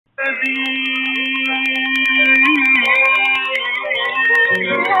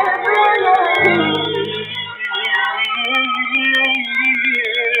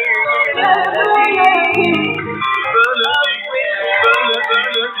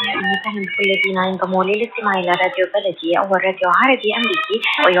من كل الذين ينضموا للاستماع إلى راديو بلدي أول راديو عربي أمريكي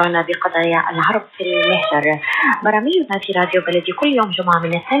ويعنى بقضايا العرب في المهجر. برامجنا في راديو بلدي كل يوم جمعة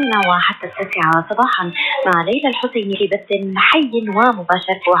من 8 وحتى 9 صباحا مع ليلى الحسيني في بث حي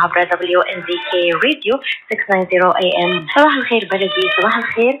ومباشر عبر WNZK راديو 690 AM. صباح الخير بلدي، صباح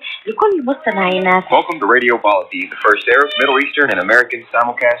الخير لكل مستمعينا. Welcome to Radio Baladi, the first Arab, Middle Eastern, and American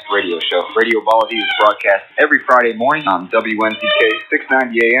simulcast radio show. Radio Baladi is broadcast every Friday morning on WNZK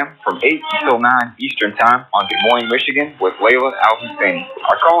 690 AM from 8 until 9 Eastern Time on Good Morning, Michigan with Layla Al-Husseini.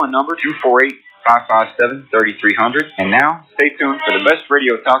 Our call-in number 248-557-3300. And now, stay tuned for the best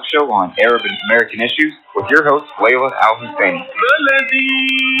radio talk show on Arab and American issues with your host, Layla Al-Husseini.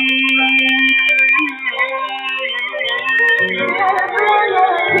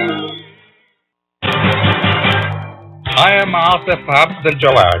 I am Atef Abdel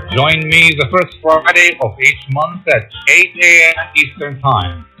Gawad. Join me the first Friday of each month at 8 a.m. Eastern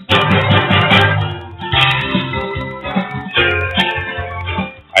Time.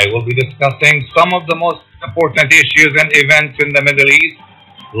 I will be discussing some of the most important issues and events in the Middle East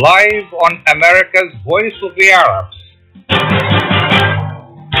live on America's Voice of the Arabs.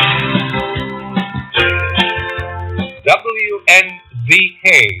 WNZK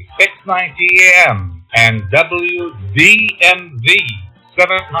 690 AM and WDMV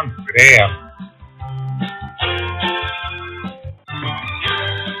 700 AM.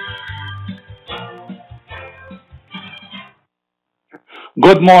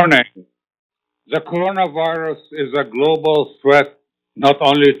 Good morning. The coronavirus is a global threat not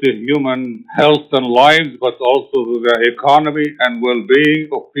only to human health and lives, but also to the economy and well-being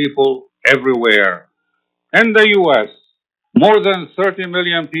of people everywhere. In the U.S., more than 30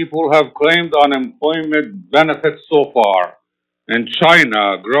 million people have claimed unemployment benefits so far. In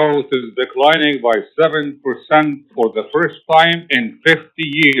China, growth is declining by 7% for the first time in 50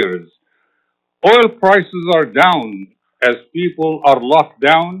 years. Oil prices are down as people are locked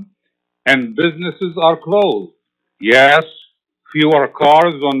down and businesses are closed. Yes, fewer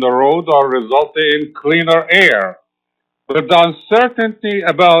cars on the road are resulting in cleaner air. But the uncertainty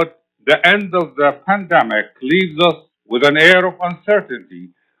about the end of the pandemic leaves us with an air of uncertainty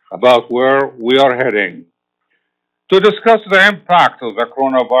about where we are heading. To discuss the impact of the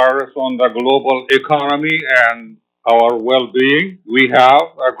coronavirus on the global economy and our well-being, we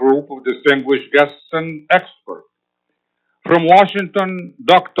have a group of distinguished guests and experts. From Washington,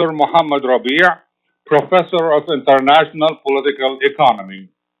 Dr. Mohamed Rabie, Professor of International Political Economy.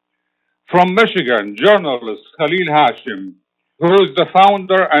 From Michigan, journalist Khalil Hachem, who is the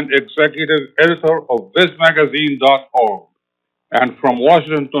founder and executive editor of bizmagazine.org. And from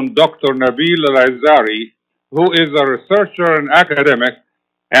Washington, Dr. Nabil Al-Ethari, who is a researcher and academic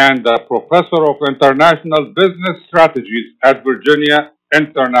and a professor of international business strategies at Virginia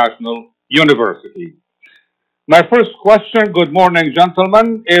International University. My first question, good morning,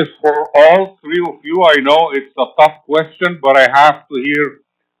 gentlemen, is for all three of you. I know it's a tough question, but I have to hear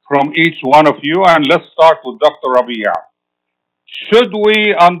from each one of you. And let's start with Dr. Rabie. Should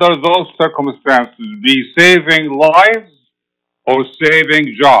we, under those circumstances, be saving lives or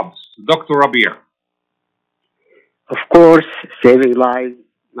saving jobs? Dr. Rabie. Of course, saving lives,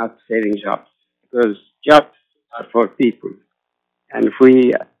 not saving jobs, because jobs are for people. And if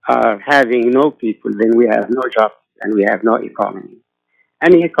we are having no people, then we have no jobs and we have no economy.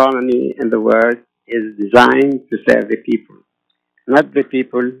 Any economy in the world is designed to serve the people, not the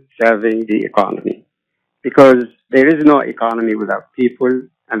people serving the economy. Because there is no economy without people,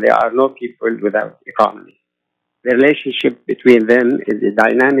 and there are no people without economy. The relationship between them is a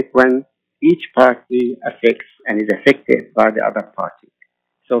dynamic one. Each party affects and is affected by the other party.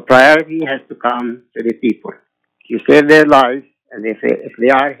 So priority has to come to the people. You save their lives, and if they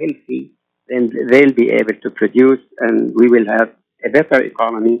are healthy, then they'll be able to produce, and we will have a better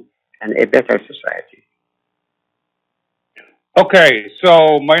economy and a better society. Okay,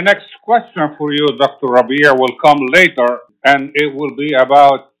 so my next question for you, Dr. Rabie, will come later, and it will be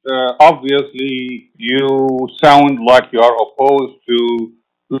about, obviously, you sound like you are opposed to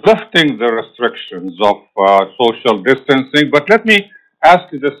lifting the restrictions of social distancing, but let me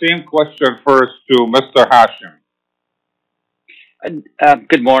ask you the same question first to Mr. Hachem.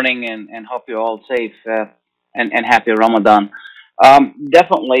 Good morning, and hope you're all safe and happy Ramadan.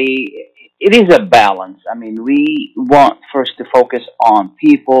 Definitely, it is a balance. I mean, we want first to focus on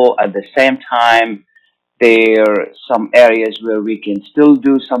people. At the same time, there are some areas where we can still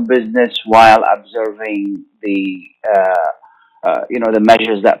do some business while observing the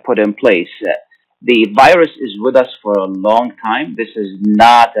measures that put in place. The virus is with us for a long time. This is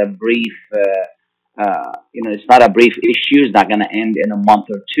not a brief, it's not a brief issue. It's not going to end in a month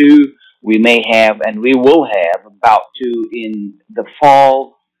or two. We may have, and we will have, about two in the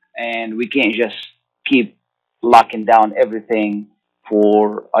fall, and we can't just keep locking down everything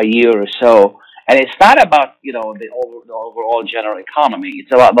for a year or so. And it's not about, the overall general economy.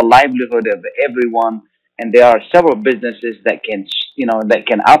 It's about the livelihood of everyone. And there are several businesses that can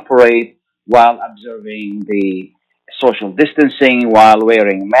operate while observing the social distancing, while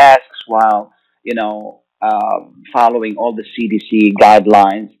wearing masks, while, following all the CDC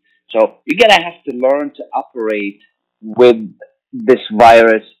guidelines. So you're going to have to learn to operate with this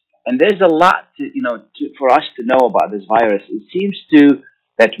virus. And there's a lot for us to know about this virus. It seems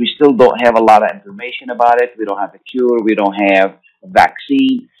that we still don't have a lot of information about it. We don't have a cure. We don't have a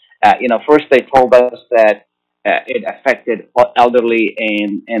vaccine. First they told us that it affected elderly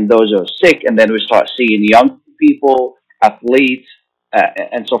and those who are sick, and then we start seeing young people, athletes,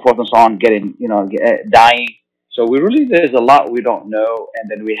 and so forth and so on, dying. So there's a lot we don't know, and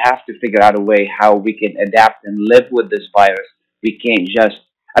then we have to figure out a way how we can adapt and live with this virus. We can't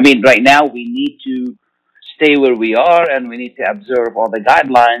right now we need to stay where we are, and we need to observe all the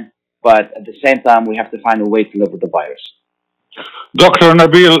guidelines, but at the same time, we have to find a way to live with the virus. Dr.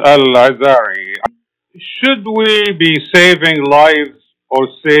 Nabil Al-Ethari, should we be saving lives or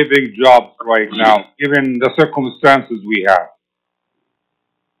saving jobs right now, given the circumstances we have?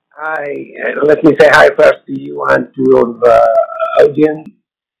 Let me say hi first to you and to your audience.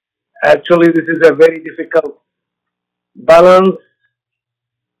 Actually, this is a very difficult balance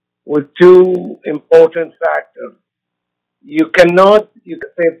with two important factors. You can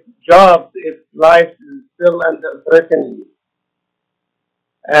save jobs if life is still under threatening.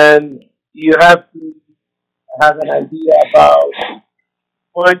 And you have to have an idea about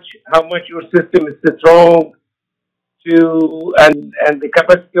how much your system is strong and the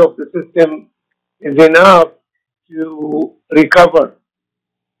capacity of the system is enough to recover.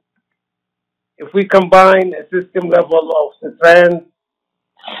 If we combine a system level of strength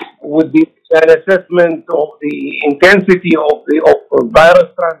with an assessment of the intensity of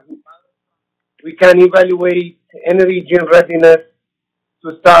virus transmission, we can evaluate any region readiness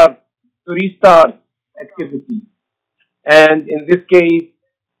to restart activity. And in this case,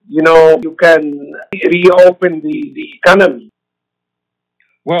 you can reopen the economy.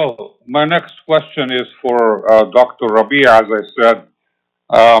 Well, my next question is for Dr. Rabie. As I said,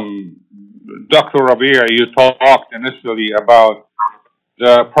 Dr. Rabie, you talked initially about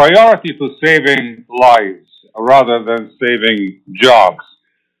the priority to saving lives rather than saving jobs.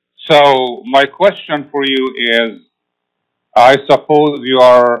 So my question for you is, I suppose you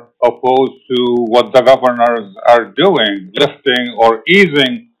are opposed to what the governors are doing, lifting or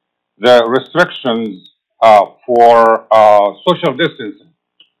easing the restrictions for social distancing.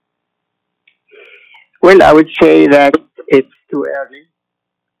 Well, I would say that it's too early.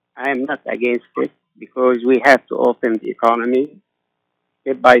 I am not against it because we have to open the economy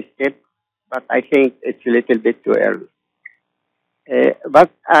step by step, but I think it's a little bit too early.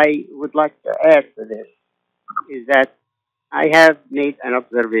 But I would like to add to this is that I have made an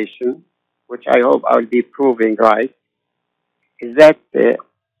observation, which I hope I'll be proving right, is that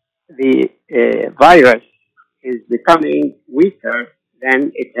the virus is becoming weaker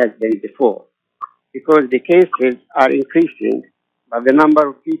than it has been before because the cases are increasing, but the number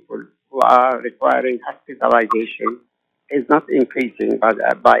of people who are requiring hospitalization is not increasing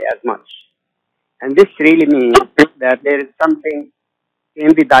by as much. And this really means that there is something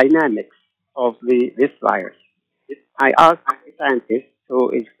in the dynamics of this virus. I asked a scientist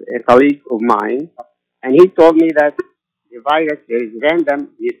who is a colleague of mine, and he told me that the virus, there is random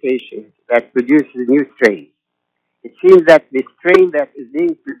mutation that produces new strains. It seems that the strain that is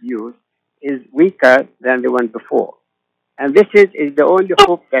being produced is weaker than the one before. And this is the only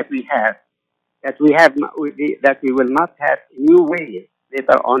hope that we have, that we will not have a new wave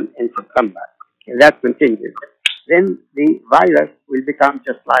later on in September. If that continues, then the virus will become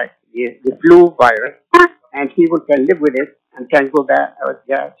just like the flu virus, and people can live with it and can go back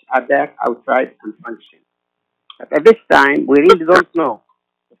outside and function. But at this time, we really don't know,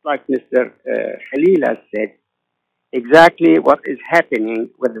 just like Mr. Khalil has said, exactly what is happening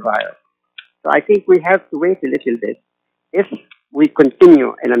with the virus. So I think we have to wait a little bit. If we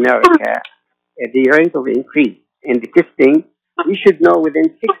continue in America at the rate of increase in the testing, we should know within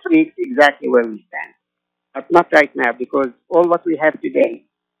 6 weeks exactly where we stand. But not right now, because all what we have today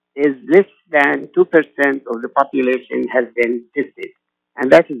is less than 2% of the population has been tested.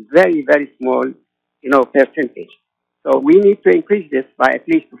 And that is very, very small, percentage. So we need to increase this by at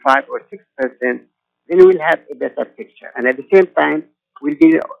least to 5 or 6%. Then we'll have a better picture. And at the same time, we'll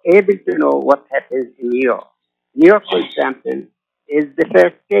be able to know what happens in New York. New York, for example, is the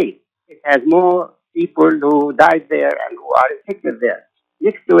first state. It has more people who died there and who are infected there.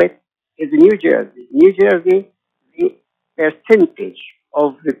 Next to it is New Jersey. New Jersey, the percentage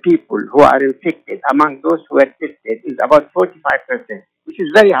of the people who are infected among those who are tested is about 45%, which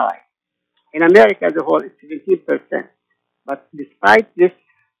is very high. In America as a whole, it's 17%. But despite this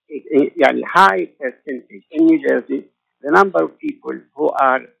high percentage in New Jersey, the number of people who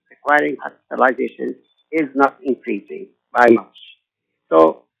are requiring hospitalization is not increasing by much.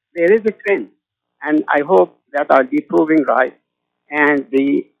 So there is a trend, and I hope that I'll be proving right, and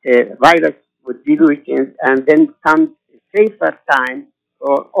the virus would be weakened, and then comes a safer time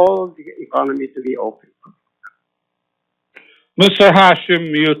for all the economy to be open. Mr.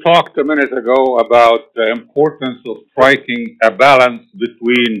 Hachem, you talked a minute ago about the importance of striking a balance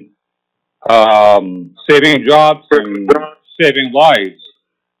between saving jobs and saving lives.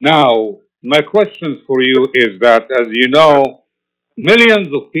 Now, my question for you is that, as you know, millions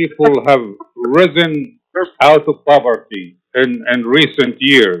of people have risen out of poverty in recent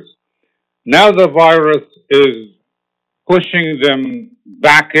years. Now the virus is pushing them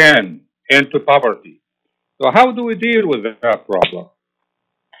back into poverty. So how do we deal with that problem?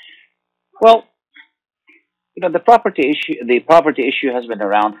 Well, the property issue has been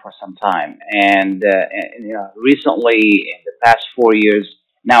around for some time, and recently in the past 4 years.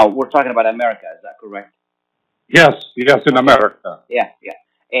 Now we're talking about America. Is that correct? Yes, in America. Yeah.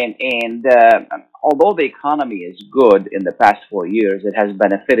 And although the economy is good in the past 4 years, it has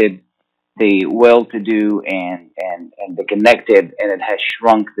benefited the well-to-do and the connected, and it has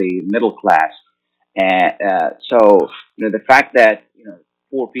shrunk the middle class. And so the fact that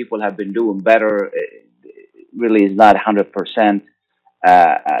poor people have been doing better really is not 100%.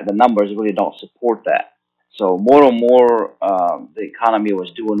 The numbers really don't support that. So more and more, the economy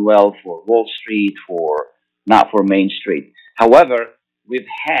was doing well for Wall Street, not for Main Street. However, we've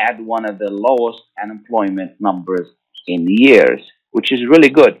had one of the lowest unemployment numbers in years, which is really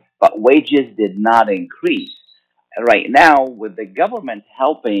good. But wages did not increase. Right now, with the government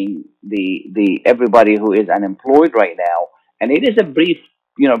helping the everybody who is unemployed right now, and it is a brief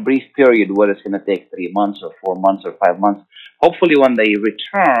period where it's going to take 3 months or 4 months or 5 months. Hopefully, when they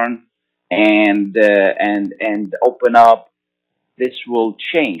return and open up, this will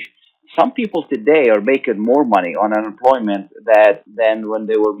change. Some people today are making more money on unemployment than when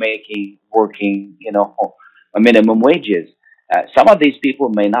they were working a minimum wages. Some of these people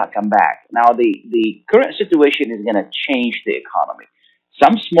may not come back. Now, the current situation is going to change the economy.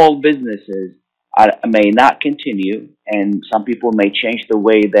 Some small businesses may not continue, and some people may change the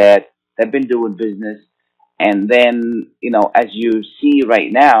way that they've been doing business. And then, as you see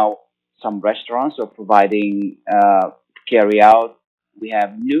right now, some restaurants are providing carry out. We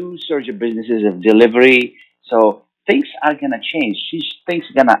have new surge of businesses of delivery. So things are going to change. Things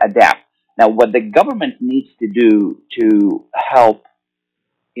are going to adapt. Now, what the government needs to do to help,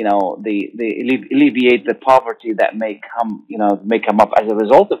 alleviate the poverty that may come up as a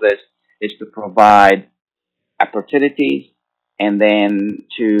result of this, is to provide opportunities, and then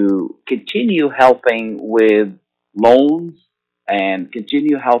to continue helping with loans, and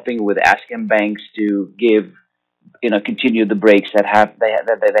continue helping with asking banks to give, continue the breaks that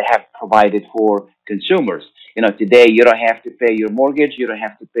they have provided for consumers. Today you don't have to pay your mortgage, you don't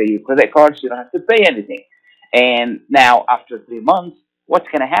have to pay your credit cards, you don't have to pay anything. And now, after 3 months, what's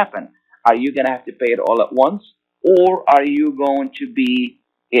going to happen? Are you going to have to pay it all at once, or are you going to be?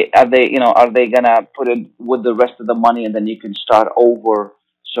 Are they going to put it with the rest of the money, and then you can start over,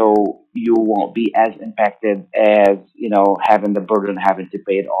 so you won't be as impacted as having the burden of having to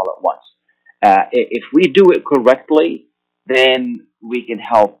pay it all at once. If we do it correctly, then we can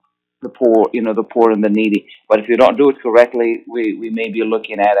help the poor, the poor and the needy. But if you don't do it correctly, we may be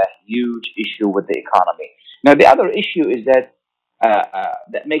looking at a huge issue with the economy. Now, the other issue is that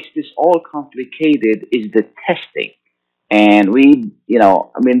makes this all complicated is the testing. And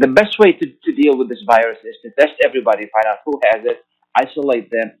the best way to deal with this virus is to test everybody, find out who has it, isolate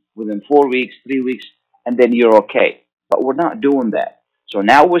them within 4 weeks, 3 weeks, and then you're okay. But we're not doing that. So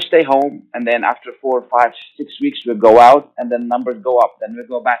now we stay home, and then after 4, 5, 6 weeks, we go out, and then numbers go up, then we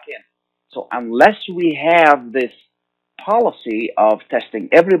go back in. So unless we have this policy of testing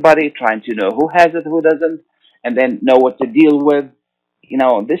everybody, trying to know who has it, who doesn't, and then know what to deal with,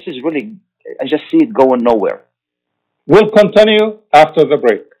 this is really, I just see it going nowhere. We'll continue after the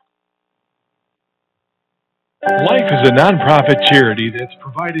break. Life is a nonprofit charity that's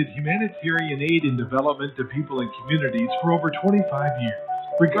provided humanitarian aid and development to people and communities for over 25 years,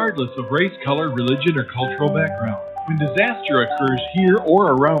 regardless of race, color, religion, or cultural background. When disaster occurs here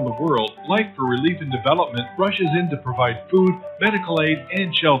or around the world, Life for Relief and Development rushes in to provide food, medical aid,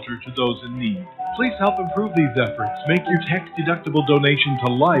 and shelter to those in need. Please help improve these efforts. Make your tax-deductible donation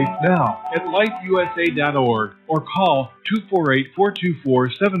to Life now at lifeusa.org or call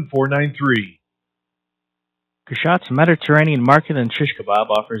 248-424-7493. Kashat's Mediterranean Market and Shish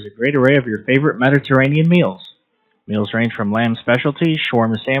Kebab offers a great array of your favorite Mediterranean meals. Meals range from lamb specialties,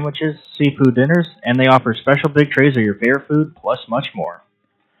 shawarma sandwiches, seafood dinners, and they offer special big trays of your favorite food, plus much more.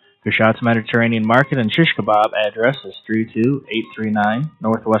 Kashat's Mediterranean Market and Shish Kebab address is 32839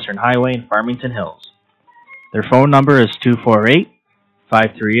 Northwestern Highway in Farmington Hills. Their phone number is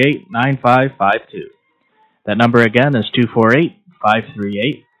 248-538-9552. That number again is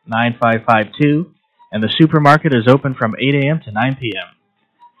 248-538-9552. And the supermarket is open from 8 a.m. to 9 p.m.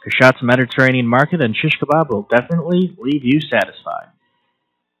 Kashat's Mediterranean Market and Shish Kebab will definitely leave you satisfied.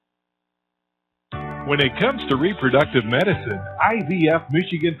 When it comes to reproductive medicine, IVF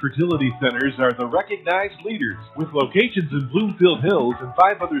Michigan Fertility Centers are the recognized leaders. With locations in Bloomfield Hills and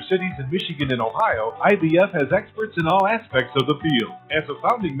 5 other cities in Michigan and Ohio, IVF has experts in all aspects of the field. As a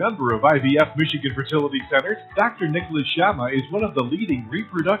founding member of IVF Michigan Fertility Centers, Dr. Nicholas Shama is one of the leading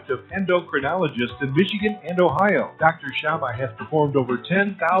reproductive endocrinologists in Michigan and Ohio. Dr. Shama has performed over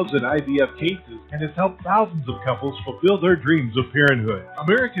 10,000 IVF cases and has helped thousands of couples fulfill their dreams of parenthood.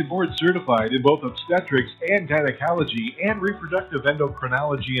 American board certified in both obstetrics and gynecology and reproductive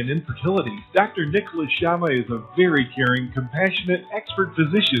endocrinology and infertility, Dr. Nicholas Shama is a very caring, compassionate, expert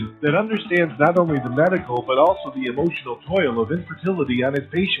physician that understands not only the medical but also the emotional toil of infertility on his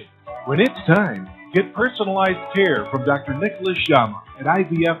patients. When it's time, get personalized care from Dr. Nicholas Shama at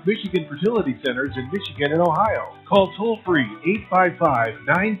IVF Michigan Fertility Centers in Michigan and Ohio. Call toll-free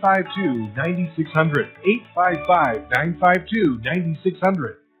 855-952-9600,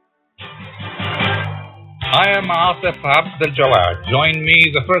 855-952-9600. I am Atef Abdel Gawad. Join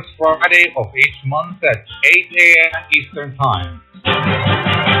me the first Friday of each month at 8 a.m. Eastern Time.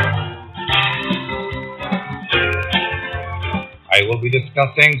 I will be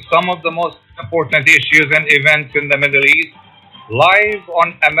discussing some of the most important issues and events in the Middle East live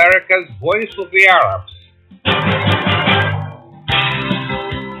on America's Voice of the Arabs.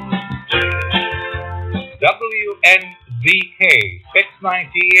 WNZK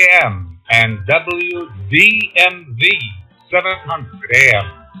 690 AM and WDMV 700 AM.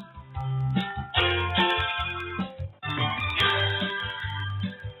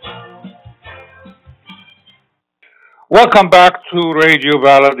 Welcome back to Radio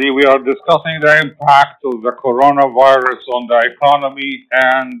Baladi. We are discussing the impact of the coronavirus on the economy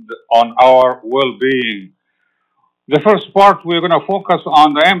and on our well-being. The first part, we're going to focus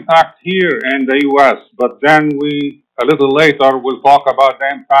on the impact here in the U.S., but then a little later, we'll talk about the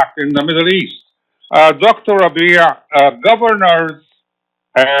impact in the Middle East. Dr. Rabie, governors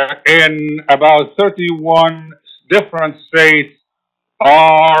in about 31 different states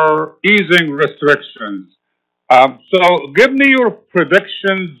are easing restrictions. So give me your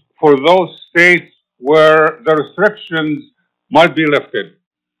predictions for those states where the restrictions might be lifted.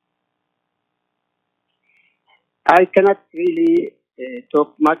 I cannot really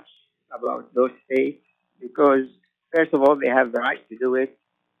talk much about those states because, first of all, they have the right to do it.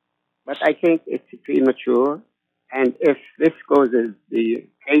 But I think it's premature. And if this causes the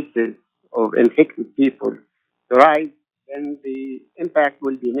cases of infected people to rise, then the impact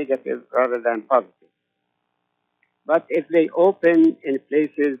will be negative rather than positive. But if they open in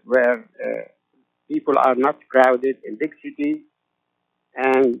places where people are not crowded, in big cities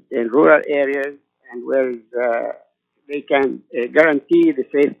and in rural areas, and where they can guarantee the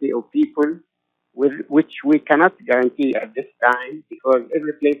safety of people, which we cannot guarantee at this time, because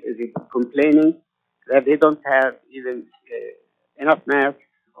every place is complaining that they don't have even enough masks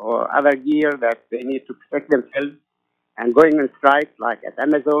or other gear that they need to protect themselves, and going on strike like at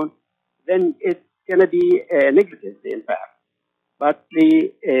Amazon, then it's going to be negative, the impact. But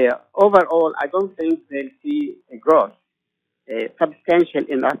the overall, I don't think they'll see a growth substantial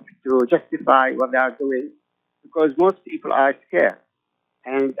enough to justify what they are doing, because most people are scared.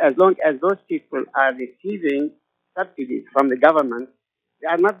 And as long as those people are receiving subsidies from the government, they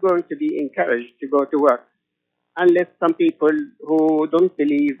are not going to be encouraged to go to work, unless some people who don't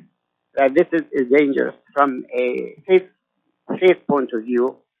believe that this is dangerous from a faith point of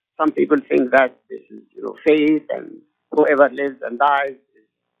view. Some people think that this is, faith, and whoever lives and dies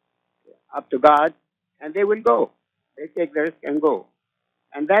is up to God, and they will go. They take the risk and go.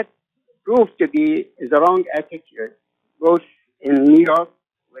 And that proved to be the wrong attitude, both in New York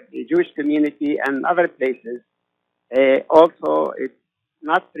with the Jewish community and other places. Also, it's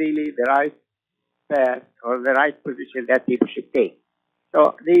not really the right path or the right position that people should take.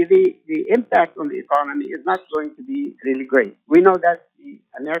 So the impact on the economy is not going to be really great. We know that the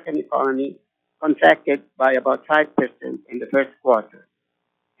American economy contracted by about 5% in the first quarter.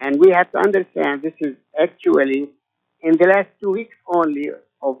 And we have to understand this is actually in the last 2 weeks only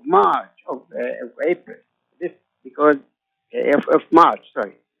of March, of April. This because of March,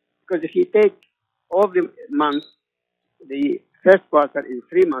 sorry. Because if you take all the months, the first quarter is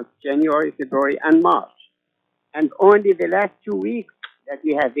 3 months, January, February, and March. And only the last 2 weeks that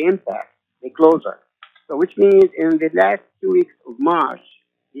we have the impact, the closure. So which means in the last 2 weeks of March,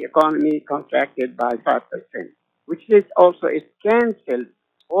 the economy contracted by 5%, which is also, it canceled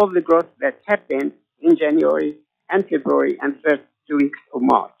all the growth that happened in January and February and first 2 weeks of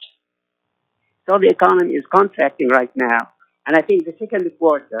March. So the economy is contracting right now. And I think the second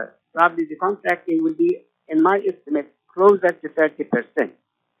quarter, probably the contracting will be, in my estimate, closer to 30%,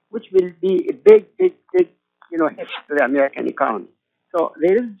 which will be a big, hit to the American economy. So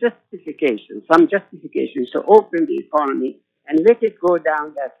there is justification, some justification to open the economy and let it go down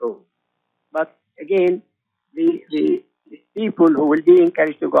that road. But again, the people who will be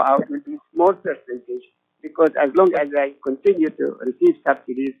encouraged to go out will be small percentage, because as long as they continue to receive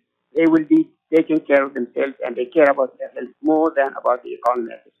subsidies, they will be taking care of themselves and they care about their health more than about the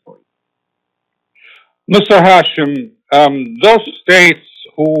economy at this point. Mr. Hachem, those states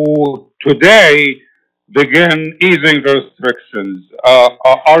who today begin easing the restrictions,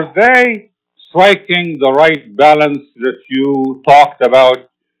 are they striking the right balance that you talked about?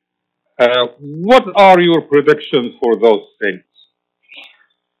 What are your predictions for those states?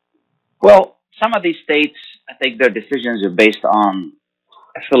 Well, some of these states, I think their decisions are based on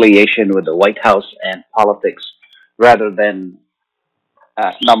affiliation with the White House and politics rather than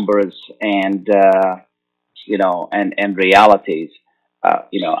numbers and realities.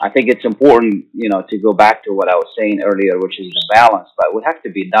 I think it's important, to go back to what I was saying earlier, which is the balance, but it would have to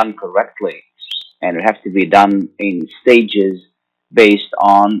be done correctly, and it has to be done in stages based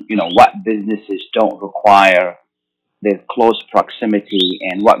on, what businesses don't require the close proximity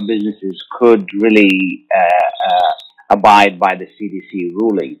and what businesses could really abide by the CDC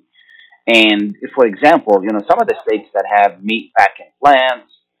ruling. And for example, some of the states that have meat packing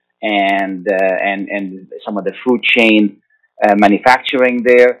plants and some of the food chain manufacturing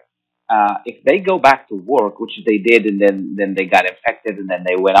there, if they go back to work, which they did, and then they got infected and then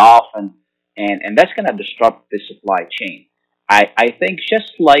they went off, and that's going to disrupt the supply chain. I think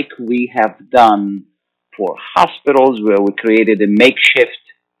just like we have done for hospitals, where we created a makeshift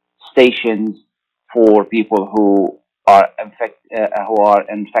stations for people who are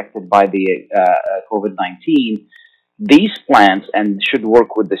infected by the COVID-19, these plants and should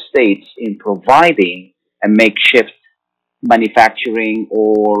work with the states in providing a makeshift manufacturing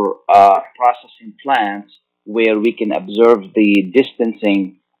or processing plants where we can observe the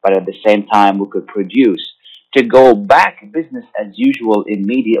distancing, but at the same time we could produce. To go back business as usual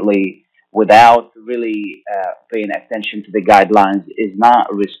immediately without really paying attention to the guidelines is not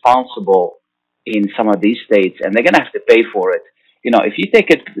responsible in some of these states, and they're going to have to pay for it. If you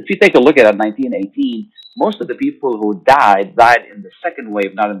take a look at 1918, most of the people who died in the second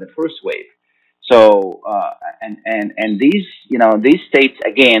wave, not in the first wave. So and these states,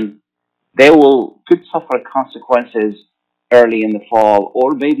 again, they could suffer consequences early in the fall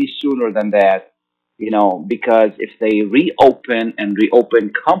or maybe sooner than that. Because if they reopen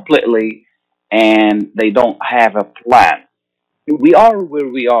completely and they don't have a plan. We are where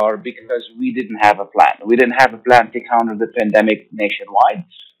we are because we didn't have a plan. We didn't have a plan to counter the pandemic nationwide.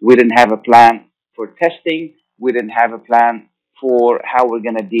 We didn't have a plan for testing. We didn't have a plan for how we're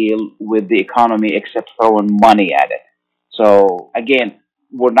going to deal with the economy except throwing money at it. So, again,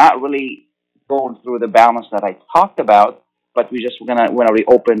 we're not really going through the balance that I talked about, but we just want to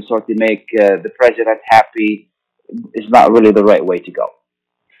reopen so to make the president happy is not really the right way to go.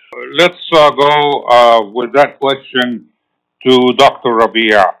 Let's go with that question to Dr.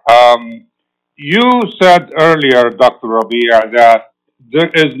 Rabie. You said earlier, Dr. Rabie, that there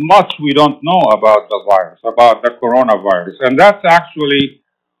is much we don't know about the virus, about the coronavirus, and that's actually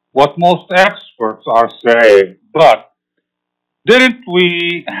what most experts are saying. But didn't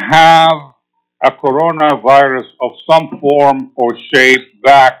we have a coronavirus of some form or shape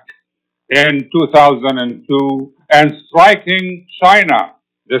back in 2002 and striking China,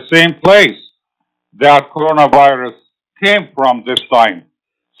 the same place that coronavirus came from this time?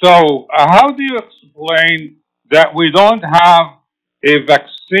 So how do you explain that we don't have a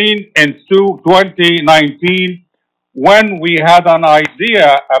vaccine in 2019 when we had an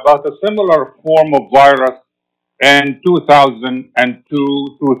idea about a similar form of virus in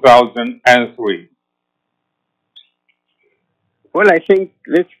 2002, 2003? Well, I think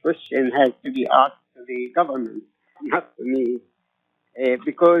this question has to be asked to the government, not to me,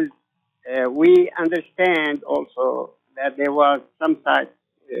 because we understand also that there was some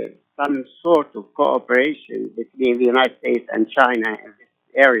sort of cooperation between the United States and China in this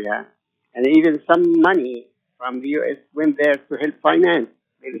area, and even some money from the U.S. went there to help finance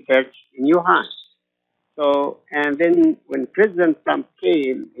the research in Wuhan. So, and then when President Trump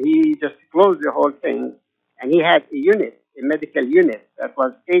came, he just closed the whole thing, and he had a unit, a medical unit that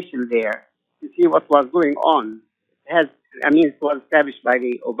was stationed there to see what was going on. It was established by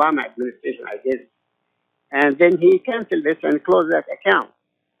the Obama administration, I guess. And then he canceled this and closed that account.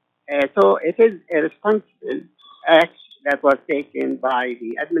 So it is a responsible act that was taken by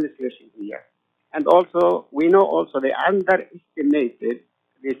the administration here. And also, we know also they underestimated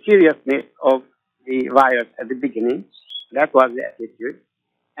the seriousness of the virus at the beginning. That was the attitude.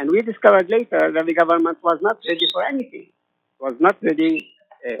 And we discovered later that the government was not ready for anything, was not ready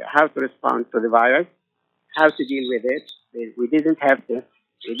how to respond to the virus, how to deal with it. We didn't have this.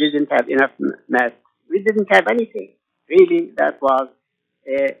 We didn't have enough masks. We didn't have anything really that was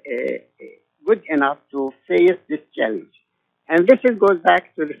good enough to face this challenge. And this goes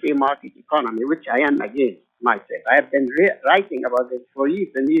back to the free market economy, which I am against myself. I have been writing about this for years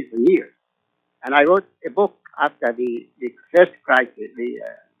and years and years. And I wrote a book after the first crisis, the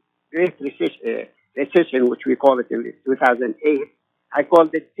Great Recession, which we call it in 2008. I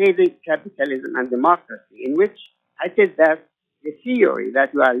called it Saving Capitalism and Democracy, in which I said that the theory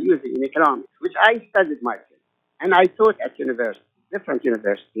that we are using in economics, which I studied myself, and I taught at universities, different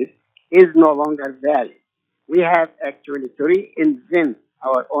universities, is no longer valid. We have actually to reinvent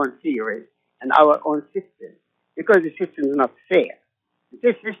our own theories and our own system, because the system is not fair.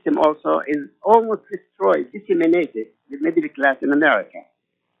 This system also is almost destroyed, disseminated the middle class in America.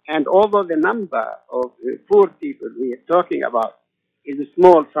 And although the number of poor people we are talking about is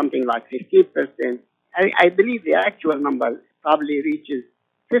small, something like 15%, I believe the actual number probably reaches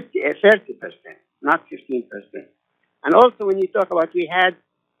 30%, not 15%. And also when you talk about we had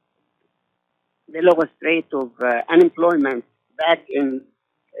the lowest rate of unemployment back in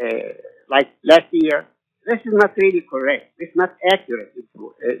like last year, this is not really correct. It's not accurate.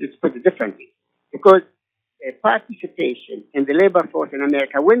 It's put it differently. Because participation in the labor force in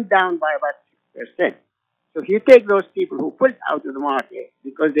America went down by about 6%. So if you take those people who pulled out of the market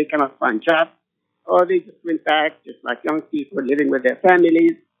because they cannot find jobs, or they just went back, just like young people living with their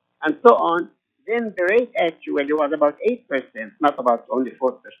families, and so on, then the rate actually was about 8%, not about only 4%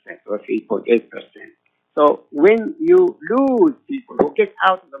 or 3.8%. So when you lose people who get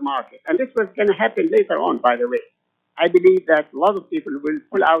out of the market, and this was going to happen later on, by the way, I believe that a lot of people will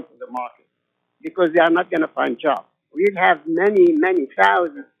pull out of the market because they are not going to find jobs. We'll have many, many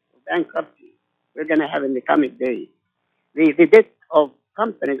thousands of bankruptcies we're going to have in the coming days. The debt of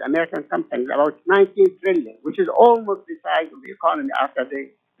companies, American companies, about 19 trillion, which is almost the size of the economy after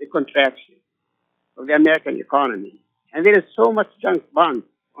the contraction of the American economy. And there is so much junk bonds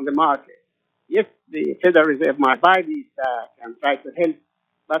on the market. Yes, the Federal Reserve might buy these back and try to help,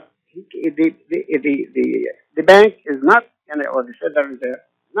 but the bank is not, or the Federal Reserve,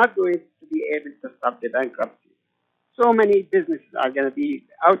 not going to be able to stop the bankruptcy. So many businesses are going to be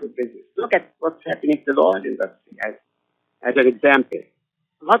out of business. Look at what's happening to the oil industry as an example.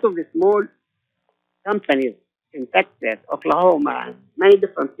 A lot of the small companies in Texas, Oklahoma, and many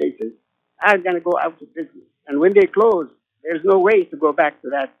different places are going to go out of business. And when they close, there's no way to go back to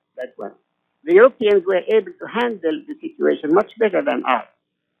that one. The Europeans were able to handle the situation much better than us.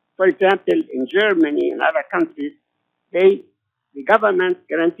 For example, in Germany and other countries, the government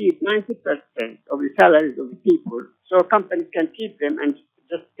guaranteed 90% of the salaries of the people, so companies can keep them and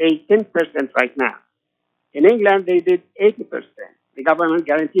just pay 10% right now. In England, they did 80%. The government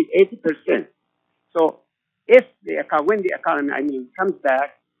guaranteed 80%. So when the economy, comes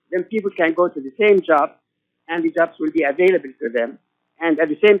back, then people can go to the same job, and the jobs will be available to them. And at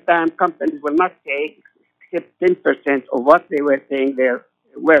the same time, companies will not pay except 10% of what they were paying their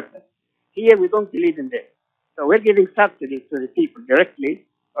workers. Here, we don't believe in this. So we're giving subsidies to the people directly,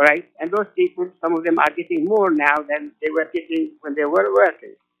 all right? And those people, some of them are getting more now than they were getting when they were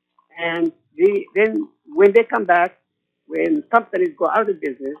working. And then when they come back, when companies go out of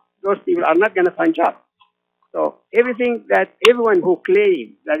business, those people are not going to find jobs. So everyone who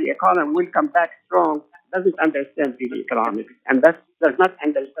claims that the economy will come back strong doesn't understand the economics and does not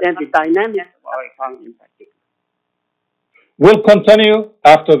understand the dynamics of our economy in particular. We'll continue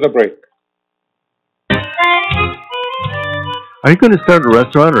after the break. Are you going to start a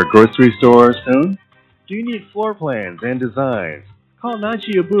restaurant or grocery store soon? Do you need floor plans and designs? Call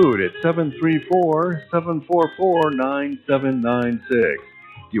Naji Abood at 734-744-9796. Do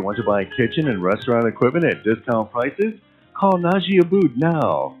you want to buy kitchen and restaurant equipment at discount prices? Call Naji Abood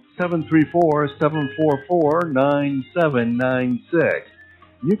now, 734-744-9796.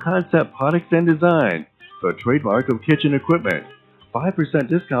 New Concept Products and Design, the trademark of kitchen equipment. 5%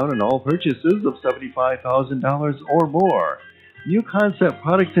 discount on all purchases of $75,000 or more. New Concept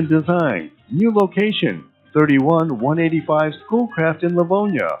Products and Design, new location, 31185 Schoolcraft in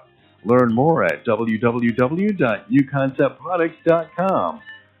Livonia. Learn more at www.newconceptproducts.com.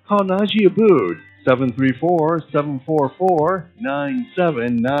 Call Naji Abood,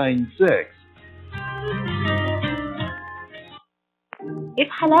 734-744-9796. If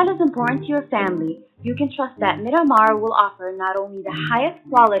halal is important to your family, you can trust that Miramar will offer not only the highest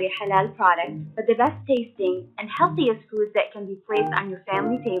quality halal products, but the best tasting and healthiest foods that can be placed on your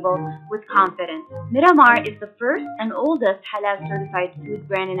family table with confidence. Miramar is the first and oldest halal certified food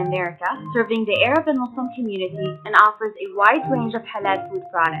brand in America, serving the Arab and Muslim community, and offers a wide range of halal food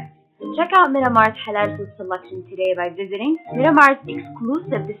products. Check out Miramar's halal food selection today by visiting Miramar's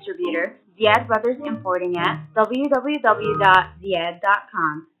exclusive distributor, Ziad Brothers Importing at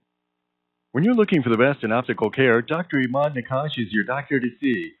www.ziad.com. When you're looking for the best in optical care, Dr. Imad Nakash is your doctor to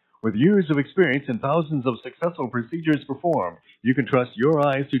see. With years of experience and thousands of successful procedures performed, you can trust your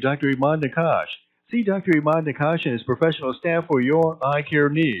eyes to Dr. Imad Nakash. See Dr. Imad Nakash and his professional staff for your eye care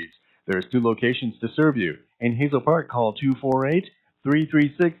needs. There's 2 locations to serve you. In Hazel Park, call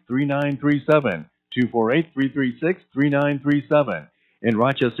 248-336-3937. 248-336-3937. In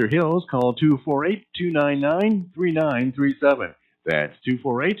Rochester Hills, call 248-299-3937. That's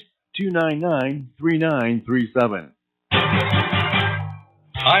 248-299-3937.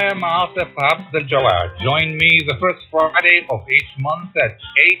 I am Atef Abdel Gawad. Join me the first Friday of each month at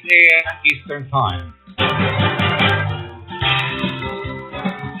 8 a.m. Eastern Time.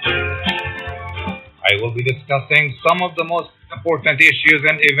 I will be discussing some of the most important issues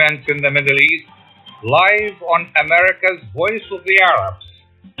and events in the Middle East live on America's Voice of the Arabs.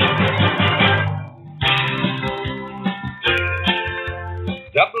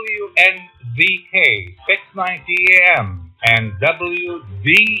 WNZK 690 AM and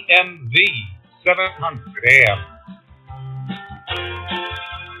WDMV 700 AM.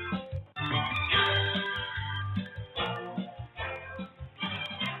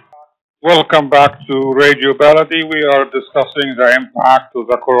 Welcome back to Radio Baladi. We are discussing the impact of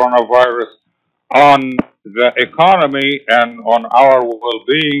the coronavirus on the economy and on our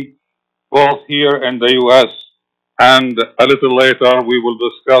well-being, both here in the U.S. and a little later we will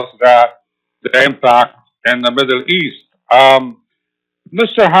discuss the impact in the Middle East.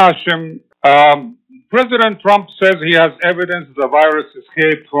 Mr. Hachem, President Trump says he has evidence the virus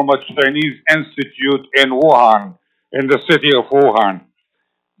escaped from a Chinese institute in Wuhan, in the city of Wuhan.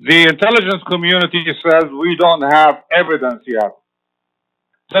 The intelligence community says we don't have evidence yet.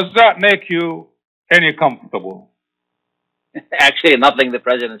 Does that make you any comfortable? Actually, nothing the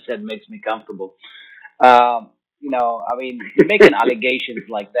president said makes me comfortable. Making allegations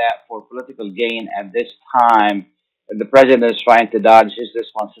like that for political gain at this time, the president is trying to dodge his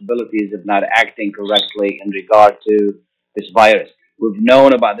responsibilities of not acting correctly in regard to this virus. We've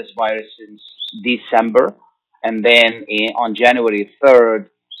known about this virus since December, and then on January 3rd,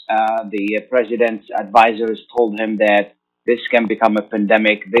 the president's advisors told him that this can become a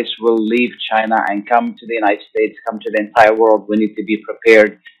pandemic. This will leave China and come to the United States, come to the entire world. We need to be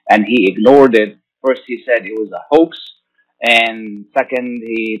prepared. And he ignored it. First, he said it was a hoax. And second,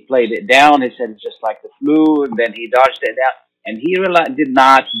 he played it down. He said it's just like the flu. And then he dodged it out. And he did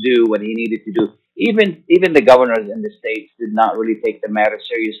not do what he needed to do. Even the governors in the states did not really take the matter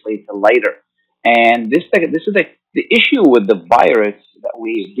seriously till later. And this is the issue with the virus that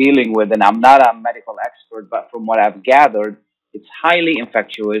we're dealing with, and I'm not a medical expert, but from what I've gathered, it's highly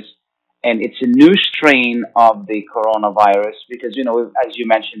infectious, and it's a new strain of the coronavirus because, as you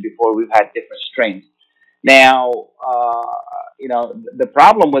mentioned before, we've had different strains. Now, the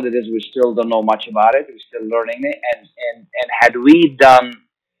problem with it is we still don't know much about it. We're still learning it, and had we done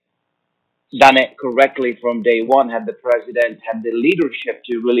it correctly from day one, had the president had the leadership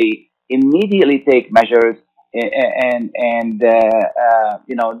to really immediately take measures, I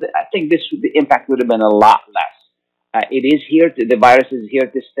think the impact would have been a lot less. It is here. The virus is here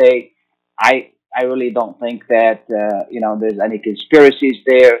to stay. I really don't think that there's any conspiracies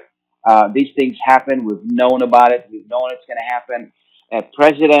there. These things happen. We've known about it. We've known it's going to happen.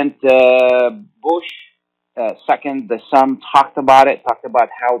 President Bush Second, the Sun talked about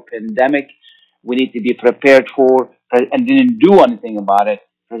how pandemic we need to be prepared for, and didn't do anything about it.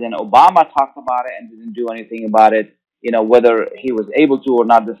 President Obama talked about it and didn't do anything about it. You know, whether he was able to or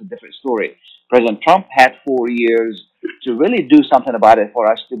not, that's a different story. President Trump had 4 years to really do something about it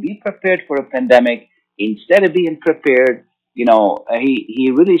for us, to be prepared for a pandemic. Instead of being prepared, you know, he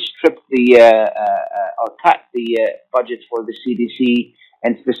really stripped or cut the budget for the CDC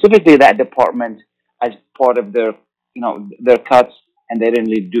and specifically that department as part of their, you know, their cuts, and they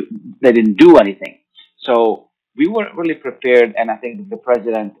didn't do anything. So we weren't really prepared, and I think the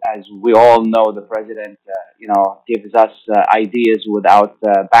president, as we all know, the president, you know, gives us ideas without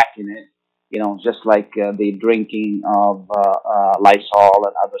backing it. You know, just like the drinking of Lysol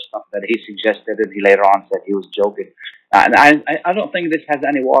and other stuff that he suggested, and he later on said he was joking. And I don't think this has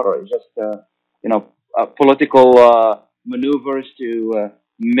any water. It's just, you know, political maneuvers to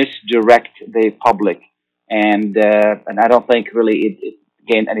misdirect the public, and I don't think really it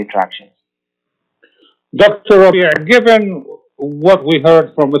gained any traction. Dr. Rabie, given what we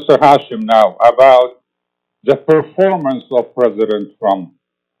heard from Mr. Hachem now about the performance of President Trump,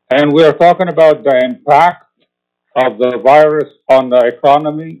 and we are talking about the impact of the virus on the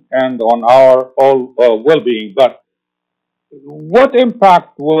economy and on our all well-being, but what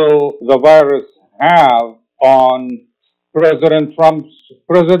impact will the virus have on President Trump's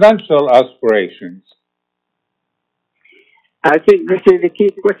presidential aspirations? I think this is the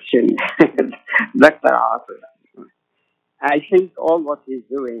key question, Dr. Atef. I think all what he's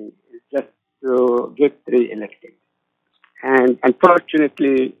doing is just to get re-elected. And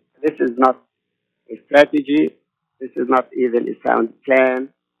unfortunately, this is not a strategy. This is not even a sound plan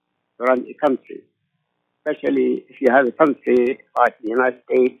to run a country, especially if you have a country like the United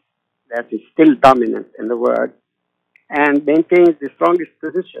States that is still dominant in the world and maintains the strongest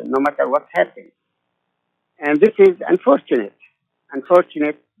position no matter what happens. And this is unfortunate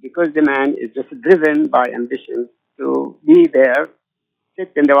because the man is just driven by ambition to be there,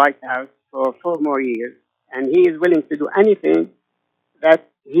 sit in the White House for 4 more years, and he is willing to do anything that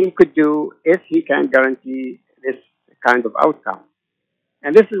he could do if he can guarantee this kind of outcome.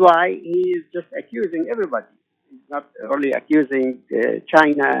 And this is why he is just accusing everybody. He's not only accusing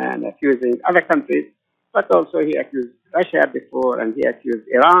China and accusing other countries, but also he accused Russia before, and he accused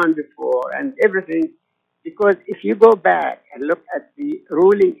Iran before, and everything. Because if you go back and look at the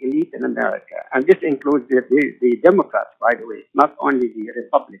ruling elite in America, and this includes the Democrats, by the way, not only the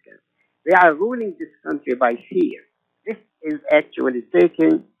Republicans, they are ruling this country by fear. This is actually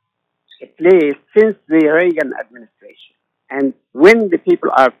taking place since the Reagan administration. And when the people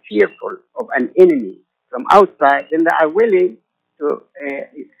are fearful of an enemy from outside, then they are willing to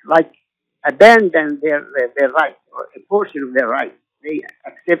abandon their rights or a portion of their rights. They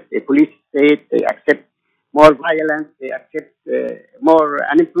accept a police state, they accept more violence, they accept more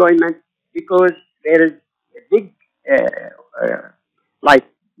unemployment, because there is a big,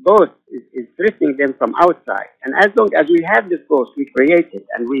 ghost is threatening them from outside. And as long as we have this ghost, we create it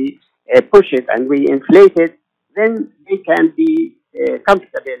and we push it and we inflate it, then they can be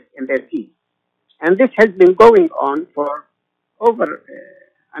comfortable in their peace. And this has been going on for over,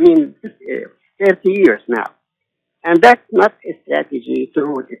 30 years now. And that's not a strategy to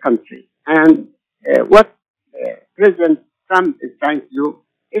rule a country. And what President Trump is trying to do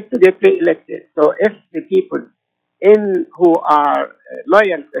is to get re-elected. So if the people who are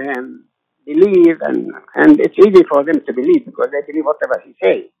loyal to him believe, and it's easy for them to believe because they believe whatever he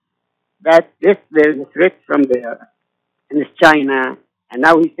says, that if there is a threat from there, and it's China, and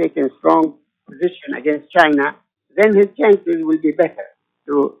now he's taking a strong position against China, then his chances will be better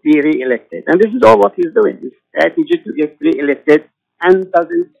to be re-elected. And this is all what he's doing, his strategy to get re-elected, and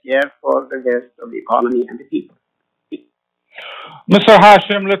doesn't care for the rest of the economy and the people. Mr.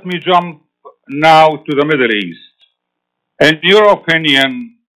 Hachem, let me jump now to the Middle East. In your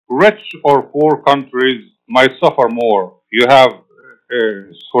opinion, rich or poor countries might suffer more? You have,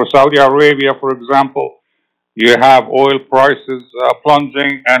 for Saudi Arabia, for example, you have oil prices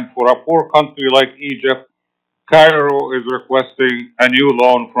plunging, and for a poor country like Egypt, Cairo is requesting a new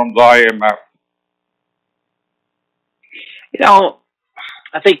loan from the IMF. You know,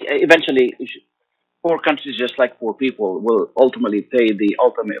 I think eventually poor countries, just like poor people, will ultimately pay the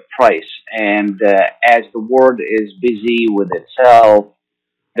ultimate price. And as the world is busy with itself,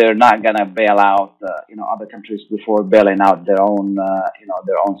 they're not going to bail out, other countries before bailing out their own,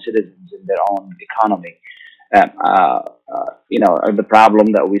 their own citizens and their own economy. The problem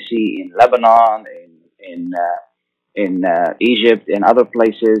that we see in Lebanon, in Egypt, and other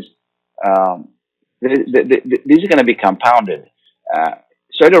places, these are going to be compounded.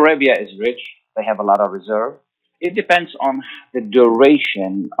 Saudi Arabia is rich. They have a lot of reserve. It depends on the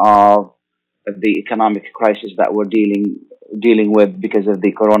duration of the economic crisis that we're dealing with because of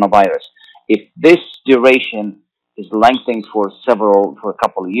the coronavirus. If this duration is lengthening for a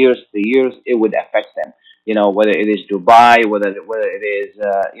couple of years, 3 years, it would affect them. You know, whether it is Dubai, whether it is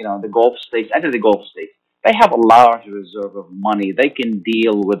the Gulf states, and the Gulf states, they have a large reserve of money. They can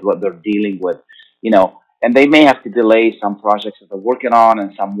deal with what they're dealing with, and they may have to delay some projects that they're working on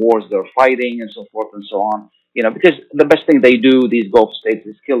and some wars they're fighting and so forth and so on. Because the best thing they do, these Gulf states,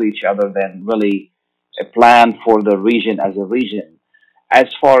 is kill each other than really plan for the region as a region. As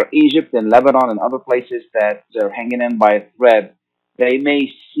for Egypt and Lebanon and other places that they're hanging in by a thread, they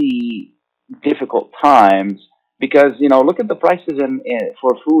may see difficult times because, look at the prices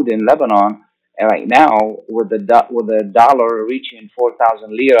for food in Lebanon right now with the dollar reaching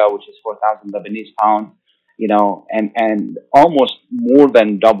 4,000 lira, which is 4,000 Lebanese pounds, and almost more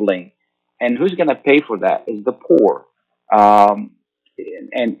than doubling. And who's going to pay for that is the poor.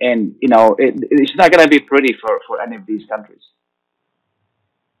 It's not going to be pretty for any of these countries.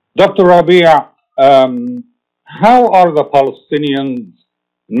 Dr. Rabie, how are the Palestinians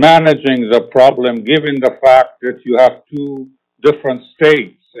managing the problem given the fact that you have two different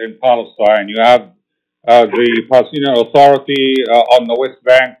states in Palestine? You have the Palestinian Authority on the West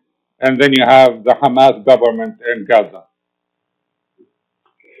Bank, and then you have the Hamas government in Gaza.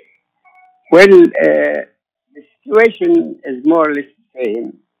 Well, the situation is more or less the same.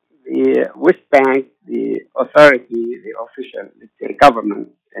 The West Bank, the authority, the official, let's say, government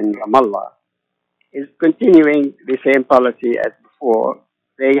in Ramallah is continuing the same policy as before.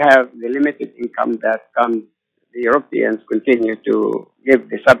 They have the limited income that comes. The Europeans continue to give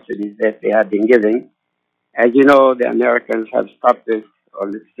the subsidies that they have been giving. As you know, the Americans have stopped this,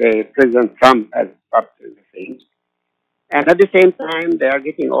 or let's say President Trump has stopped the things. And at the same time, they are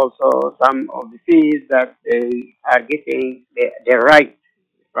getting also some of the fees that they are getting their right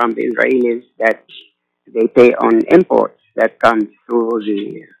from the Israelis that they pay on imports that come through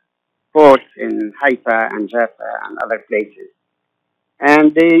the ports in Haifa and Jaffa and other places.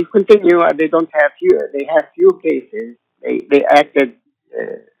 And they continue, they have few cases. They acted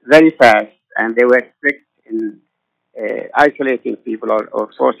very fast, and they were strict in isolating people or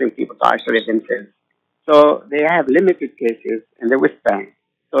forcing people to isolate themselves. So they have limited cases in the West Bank.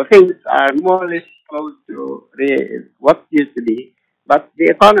 So things are more or less close to what used to be. But the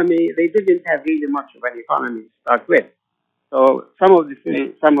economy, they didn't have really much of an economy to start with. So some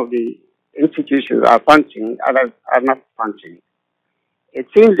of the institutions are functioning, others are not functioning. It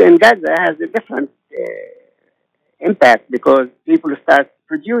seems in Gaza has a different impact because people start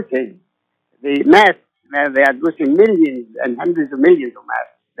producing the masks. They are producing millions and hundreds of millions of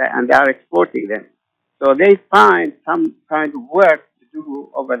masks, and they are exporting them. So they find some kind of work to do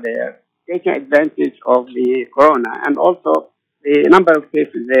over there, taking advantage of the corona. And also the number of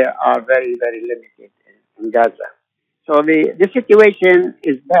cases there are very, very limited in Gaza. So the situation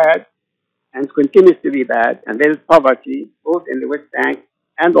is bad and continues to be bad. And there is poverty both in the West Bank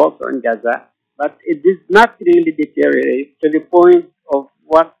and also in Gaza. But it does not really deteriorate to the point of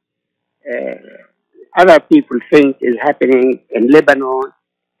what other people think is happening in Lebanon,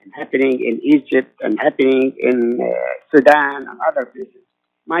 and happening in Egypt, and happening in Sudan and other places.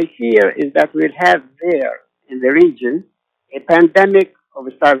 My fear is that we'll have there in the region a pandemic of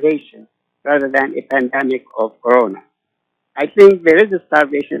starvation rather than a pandemic of corona. I think there is a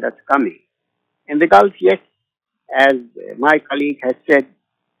starvation that's coming. In the Gulf, yes, as my colleague has said,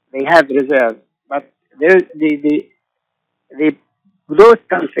 they have reserves, but those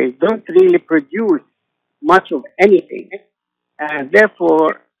countries don't really produce much of anything, and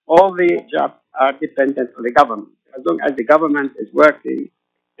therefore all the jobs are dependent on the government. As long as the government is working,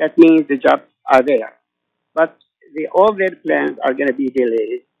 that means the jobs are there. But all their plans are going to be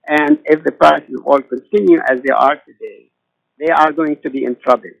delayed, and if the prices all continue as they are today, they are going to be in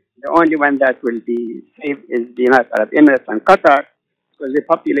trouble. The only one that will be safe is the United Arab Emirates and Qatar, because the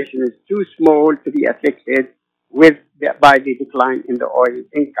population is too small to be affected by the decline in the oil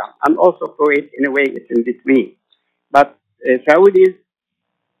income. And also Kuwait, in a way, it's in between. But Saudis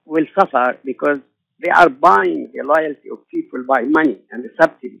will suffer because they are buying the loyalty of people by money and the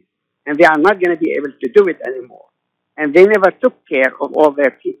subsidies. And they are not going to be able to do it anymore. And they never took care of all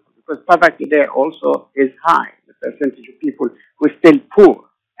their people because poverty there also is high. The percentage of people who are still poor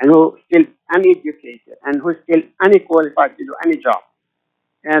and who are still uneducated and who are still unqualified to do any job.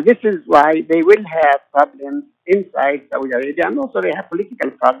 And this is why they will have problems inside Saudi Arabia, and also they have political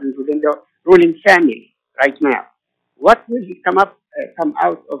problems within the ruling family right now. What will come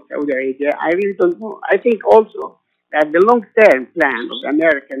out of Saudi Arabia, I really don't know. I think also that the long-term plan of the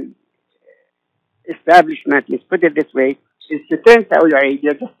American establishment, let's put it this way, is to turn Saudi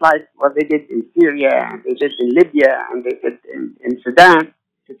Arabia just like what they did in Syria, and they did in Libya, and they did in Sudan,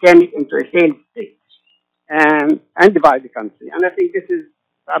 to turn it into a failed state and divide the country. And I think this is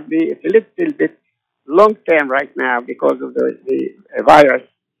probably a little bit long term right now because of the virus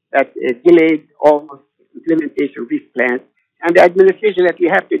that delayed almost implementation of these plans. And the administration that we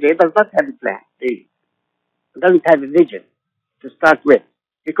have today does not have a plan, really. It doesn't have a vision to start with.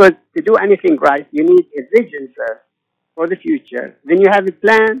 Because to do anything right, you need a vision first for the future. Then you have a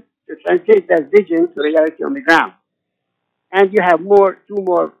plan to translate that vision to reality on the ground. And you have two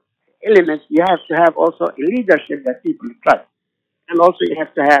more elements. You have to have also a leadership that people trust. And also you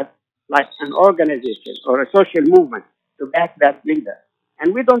have to have like an organization or a social movement to back that leader. And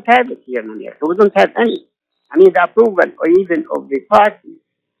we don't have it here in America. We don't have any. I mean, the approval or even of the parties,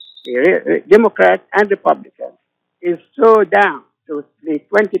 the Democrats and Republicans, is so down to the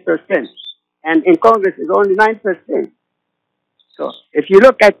 20%. And in Congress is only 9%. So if you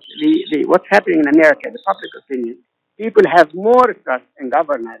look at what's happening in America, the public opinion, people have more trust in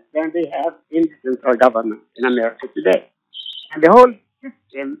government than they have in the central government in America today. And the whole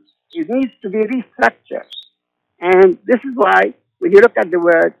system needs to be restructured. And this is why, when you look at the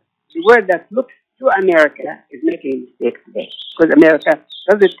word that looks to America is making mistakes today. Because America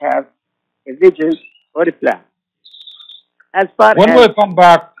doesn't have a vision or a plan. As far when as... we come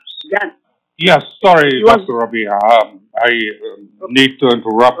back... Then, yes, sorry, Dr. Rabie. I need to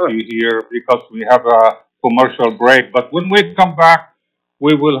interrupt you here because we have a commercial break. But when we come back,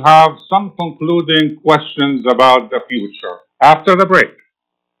 we will have some concluding questions about the future. After the break.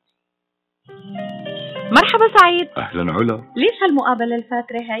 مرحبا سعيد. اهلا علا. ليش هالمقابله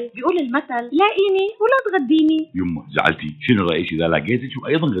الفاتره هي؟ بيقول المثل لاقيني ولا تغديني. يمه زعلتي، شنو رايك اذا لقيتك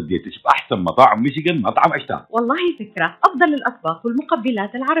وايضا غديتك باحسن مطاعم ميشيغان مطعم اشتار؟ والله فكره، افضل الاطباق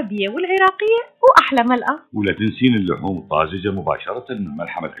والمقبلات العربيه والعراقيه واحلى ملقا. ولا تنسين اللحوم الطازجه مباشره من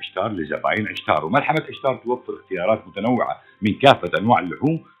ملحمه اشتار لزباين اشتار، وملحمه اشتار توفر اختيارات متنوعه من كافه انواع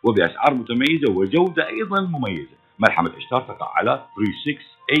اللحوم وباسعار متميزه وجوده ايضا مميزه. ملحمة اشتار تقع على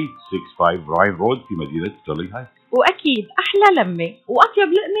 36865 راين رود في مدينة ستيرلينغ هايتس. وأكيد أحلى لمة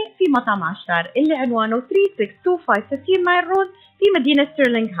وأطيب لقمة في مطعم عشتار اللي عنوانه 3625 15 مايل رود في مدينة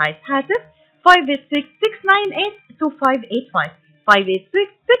ستيرلينغ هايتس. هاتف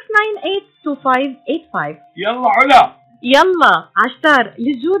 586-698-2585 يلا علا يلا. عشتار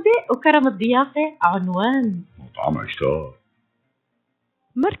للجودة وكرم الضيافة عنوان مطعم عشتار.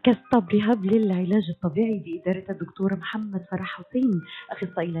 مركز طب ريهاب للعلاج الطبيعي بإدارة الدكتور محمد فرح حسين،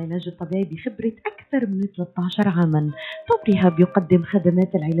 أخصائي العلاج الطبيعي بخبرة أكثر من 13 عاما. طب ريهاب يقدم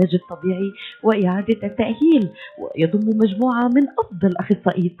خدمات العلاج الطبيعي وإعادة التأهيل، ويضم مجموعة من أفضل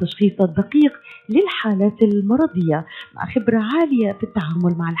أخصائي التشخيص الدقيق للحالات المرضية، مع خبرة عالية في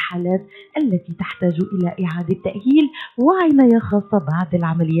التعامل مع الحالات التي تحتاج إلى إعادة تأهيل وعناية خاصة بعد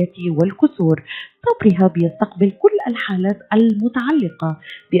العمليات والكسور. طب ريهاب يستقبل كل الحالات المتعلقة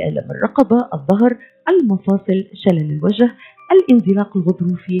بألم الرقبة، الظهر، المفاصل، شلل الوجه، الانزلاق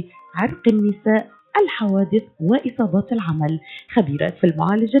الغضروفي، عرق النساء، الحوادث وإصابات العمل. خبيرات في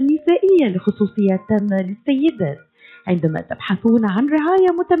المعالجة النسائية لخصوصيات تامة للسيدات. عندما تبحثون عن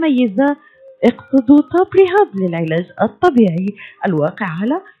رعاية متميزة اقصدوا طب ريهاب للعلاج الطبيعي الواقع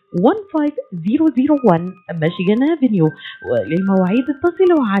على 15001 ميشيغان افنيو. وللمواعيد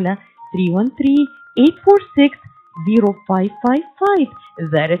اتصلوا على 313-846-0555.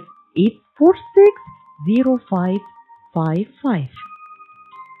 That is 846-0555.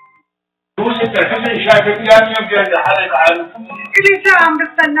 كل ساعة عم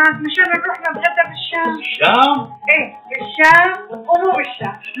بستناك مشان نروح نتغدى بالشام. الشام؟ ايه بالشام ومو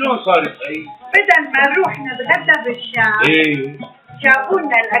بالشام. شلون صار صحيح؟ بدل ما نروح نتغدى بالشام ايه جابوا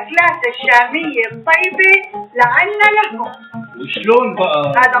لنا الأكلات الشامية الطيبة لعنا لهم. وشلون بقى؟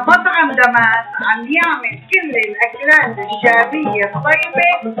 هذا مطعم دماس عم يعمل كل الأكلات الشامية الطيبة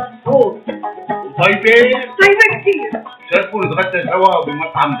هو. طيبة؟ طيبة كثير. شرفوا نتغدى سوا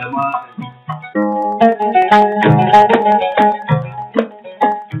بمطعم دماس.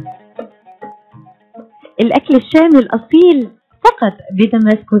 الأكل الشامي الأصيل فقط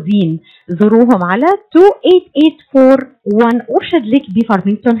بدماس كوزين. زوروهم على 28841 أورشارد ليك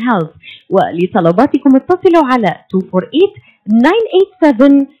بفارمينغتون هيلز. ولطلباتكم اتصلوا على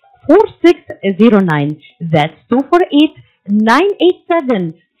 248-987-4609. That's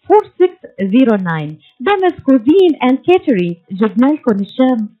 248-987-4609. دماس كوزين and catering، جبنا لكم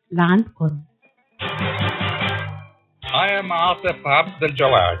الشام لعندكم. I am Atef Abdel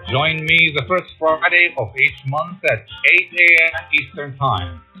Gawad. Join me the first Friday of each month at 8 a.m. Eastern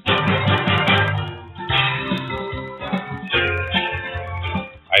Time.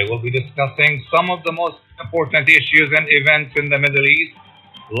 I I will be discussing some of the most important issues and events in the Middle East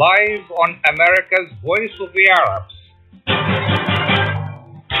live on America's Voice of the Arabs.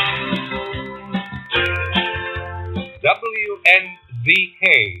 WNZK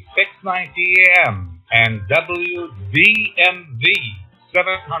 690 AM and WBMV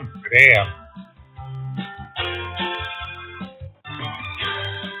 700 AM.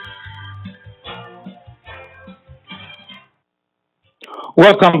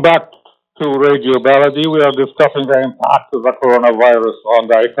 Welcome back to Radio Baladi. We are discussing the impact of the coronavirus on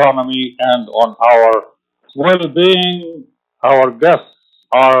the economy and on our well-being. Our guests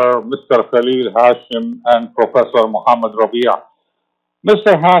are Mr. Khalil Hachem and Professor Mohamed Rabie.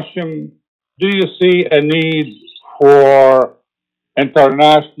 Mr. Hachem, do you see a need for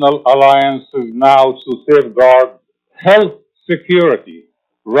international alliances now to safeguard health security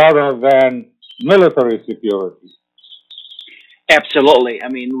rather than military security? Absolutely. I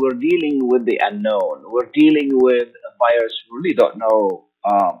mean, we're dealing with the unknown. We're dealing with a virus. We really don't know,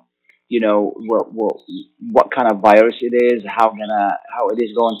 what kind of virus it is, how it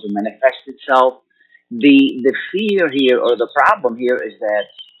is going to manifest itself. The fear here, or the problem here, is that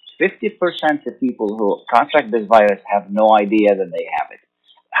 50% of people who contract this virus have no idea that they have it.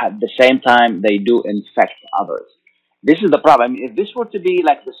 At the same time, they do infect others. This is the problem. I mean, if this were to be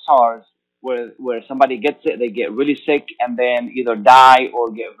like the SARS, where somebody gets it, they get really sick, and then either die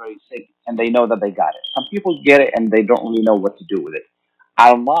or get very sick, and they know that they got it. Some people get it, and they don't really know what to do with it.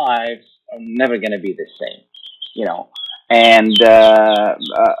 Our lives are never going to be the same, and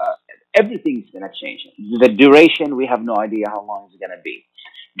everything's going to change. The duration, we have no idea how long it's going to be.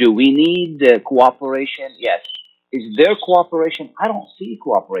 Do we need cooperation? Yes. Is there cooperation? I don't see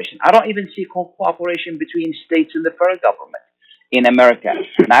cooperation. I don't even see cooperation between states and the federal government in America.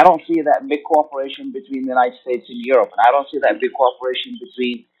 And I don't see that big cooperation between the United States and Europe. And I don't see that big cooperation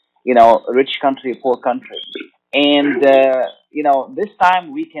between, rich country, poor country. And, this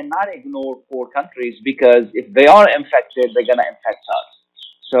time we cannot ignore poor countries, because if they are infected, they're going to infect us.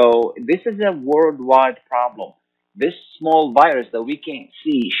 So this is a worldwide problem. This small virus that we can't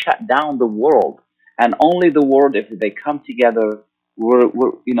see shut down the world. And only the world, if they come together,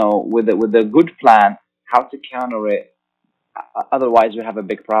 with a good plan, how to counter it. Otherwise, we have a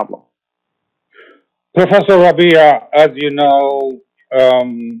big problem. Professor Rabie, as you know,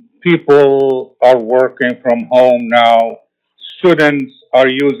 people are working from home now. Students are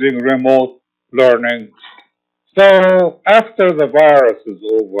using remote learning. So after the virus is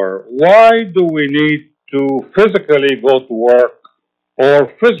over, why do we need to physically go to work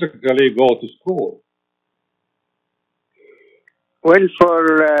or physically go to school? Well,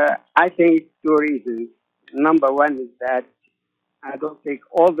 I think two reasons. Number one is that I don't think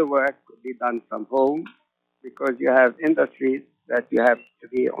all the work could be done from home, because you have industries that you have to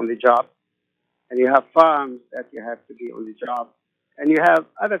be on the job, and you have farms that you have to be on the job, and you have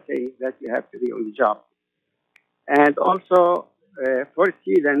other things that you have to be on the job. And also, for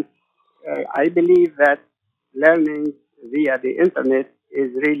students, I believe that learning via the internet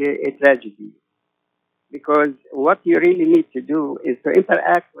is really a tragedy, because what you really need to do is to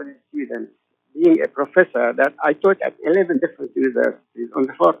interact with the students. Being a professor, that I taught at 11 different universities on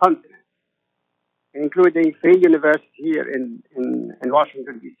the 4 continents, including 3 universities here in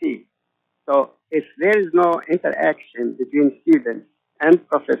Washington, D.C. So if there is no interaction between students and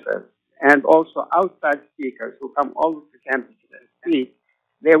professors, and also outside speakers who come all to campus and speak,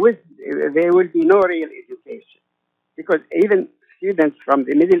 there will be no real education. Because even students from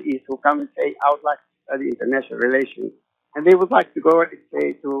the Middle East who come and say, I would like to study international relations, and they would like to go, let's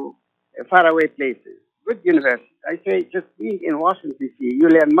say, to faraway places, good universities. I say, just being in Washington, D.C., you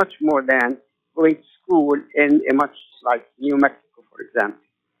learn much more than going to school in a much like New Mexico, for example.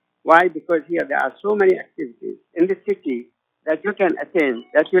 Why? Because here there are so many activities in the city that you can attend,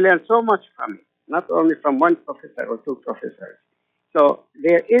 that you learn so much from it, not only from one professor or 2 professors. So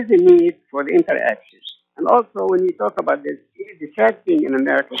there is a need for the interaction. And also, when you talk about this, the sad thing in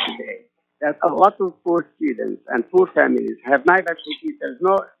America today, that a lot of poor students and poor families have neither computers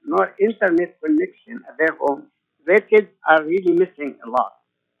nor internet connection at their home. Their kids are really missing a lot.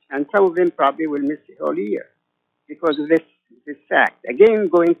 And some of them probably will miss the whole year because of this fact. Again,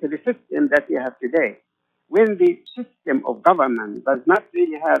 going to the system that we have today. When the system of government does not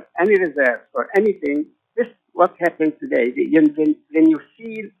really have any reserves or anything, this is what happens today. Then you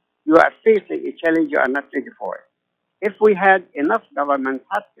feel you are facing a challenge you are not ready for it. If we had enough government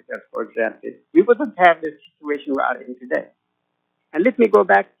hospitals, for example, we wouldn't have the situation we are in today. And let me go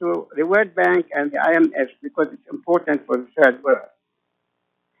back to the World Bank and the IMF because it's important for the third world.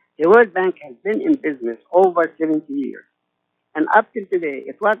 The World Bank has been in business over 70 years. And up till today,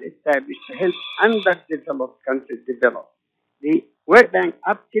 it was established to help underdeveloped countries develop. The World Bank,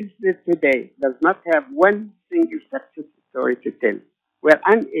 up till today, does not have one single success story to tell. We're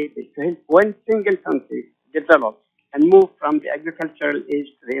unable to help one single country develop and move from the agricultural age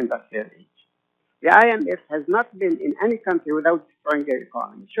to the industrial age. The IMF has not been in any country without destroying their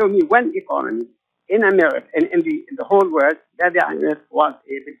economy. Show me one economy in America and in the whole world that the IMF was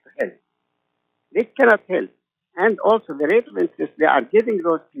able to help. They cannot help. And also the rate of interest they are giving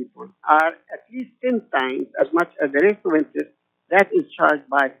those people are at least 10 times as much as the rate of interest that is charged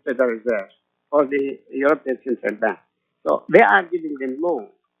by Federal Reserve or the European Central Bank. So they are giving them loans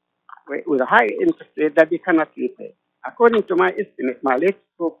with a high interest rate that they cannot repay. According to my estimate, my latest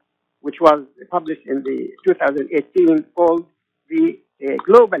book, which was published in the 2018, called The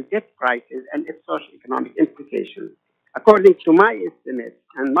Global Debt Crisis and its Socio-Economic Implications. According to my estimate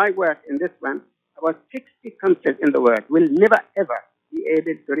and my work in this one, about 60 countries in the world will never ever be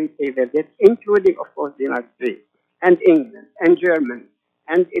able to repay their debt, including, of course, the United States and England and Germany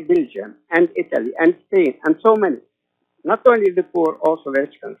and Belgium and Italy and Spain and so many. Not only the poor, also the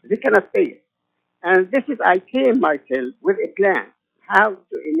rich countries. They cannot pay it. And this is, I came myself with a plan how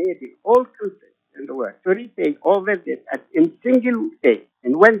to enable all countries in the world to repay all their debt in single day,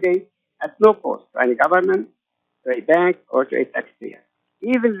 in one day, at no cost to any government, to a bank, or to a taxpayer.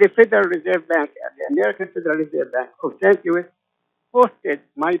 Even the Federal Reserve Bank, the American Federal Reserve Bank of St. Louis, posted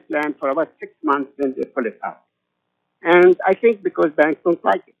my plan for about 6 months, then they pulled it out. And I think because banks don't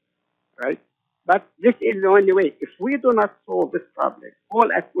like it, right? But this is the only way. If we do not solve this problem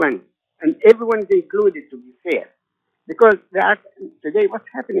all at once, and everyone is included to be fair, because today, what's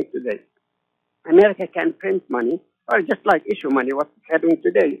happening today? America can print money, or just like issue money, what's happening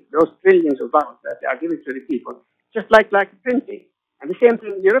today, those trillions of dollars that they are giving to the people, just like printing. And the same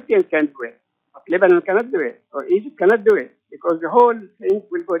thing, Europeans can do it, but Lebanon cannot do it, or Egypt cannot do it, because the whole thing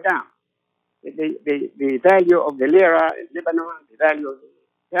will go down. The value of the lira in Lebanon, the value of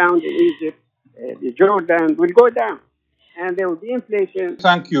the pound in Egypt, the Jordan will go down. And there will be inflation.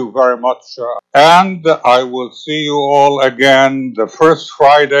 Thank you very much. And I will see you all again the first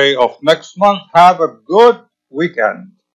Friday of next month. Have a good weekend.